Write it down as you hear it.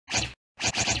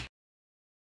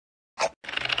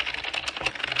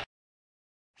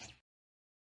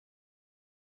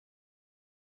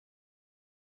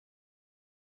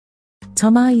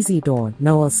Thomas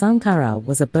Noel Sankara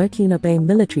was a Burkinabe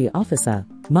military officer,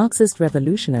 Marxist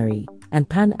revolutionary, and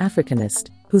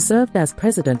Pan-Africanist, who served as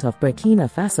president of Burkina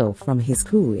Faso from his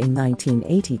coup in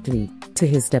 1983 to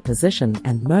his deposition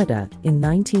and murder in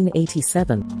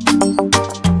 1987.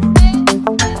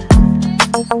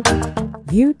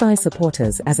 Viewed by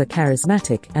supporters as a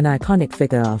charismatic and iconic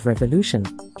figure of revolution,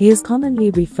 he is commonly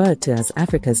referred to as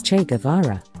Africa's Che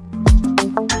Guevara.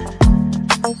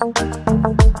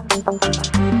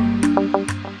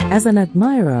 As an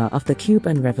admirer of the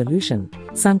Cuban Revolution,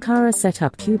 Sankara set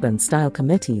up Cuban-style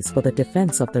committees for the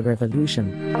defense of the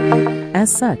revolution.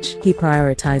 As such, he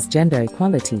prioritized gender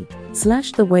equality,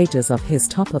 slashed the wages of his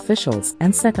top officials,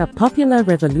 and set up popular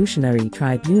revolutionary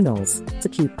tribunals to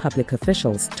execute public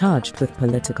officials charged with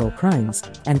political crimes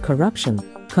and corruption,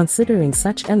 considering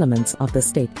such elements of the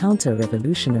state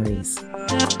counter-revolutionaries.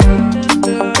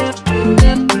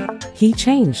 He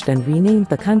changed and renamed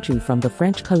the country from the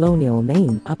French colonial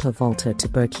name Upper Volta to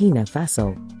Burkina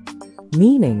Faso,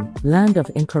 meaning land of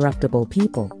incorruptible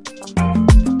people.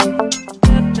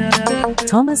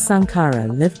 Thomas Sankara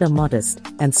lived a modest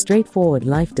and straightforward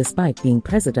life despite being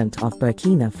president of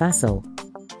Burkina Faso.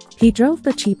 He drove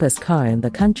the cheapest car in the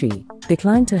country,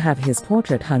 declined to have his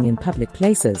portrait hung in public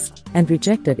places, and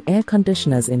rejected air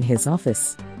conditioners in his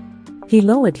office. He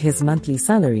lowered his monthly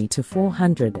salary to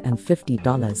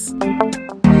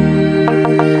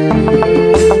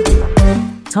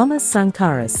 $450. Thomas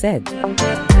Sankara said,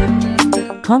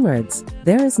 "Comrades,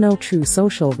 there is no true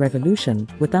social revolution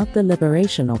without the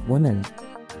liberation of women.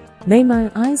 May my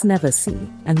eyes never see,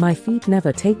 and my feet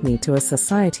never take me to a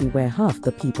society where half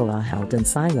the people are held in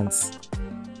silence.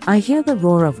 I hear the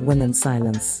roar of women's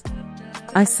silence.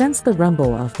 I sense the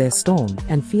rumble of their storm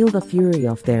and feel the fury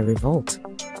of their revolt."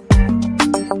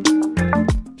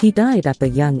 He died at the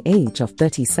young age of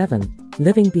 37,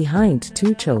 leaving behind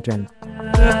 2 children.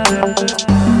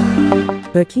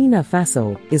 Burkina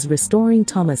Faso is restoring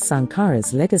Thomas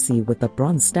Sankara's legacy with a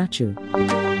bronze statue.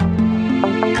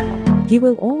 He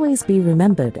will always be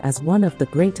remembered as one of the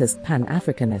greatest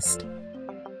Pan-Africanists.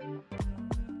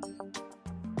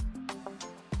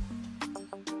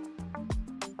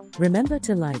 Remember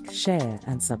to like, share,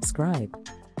 and subscribe.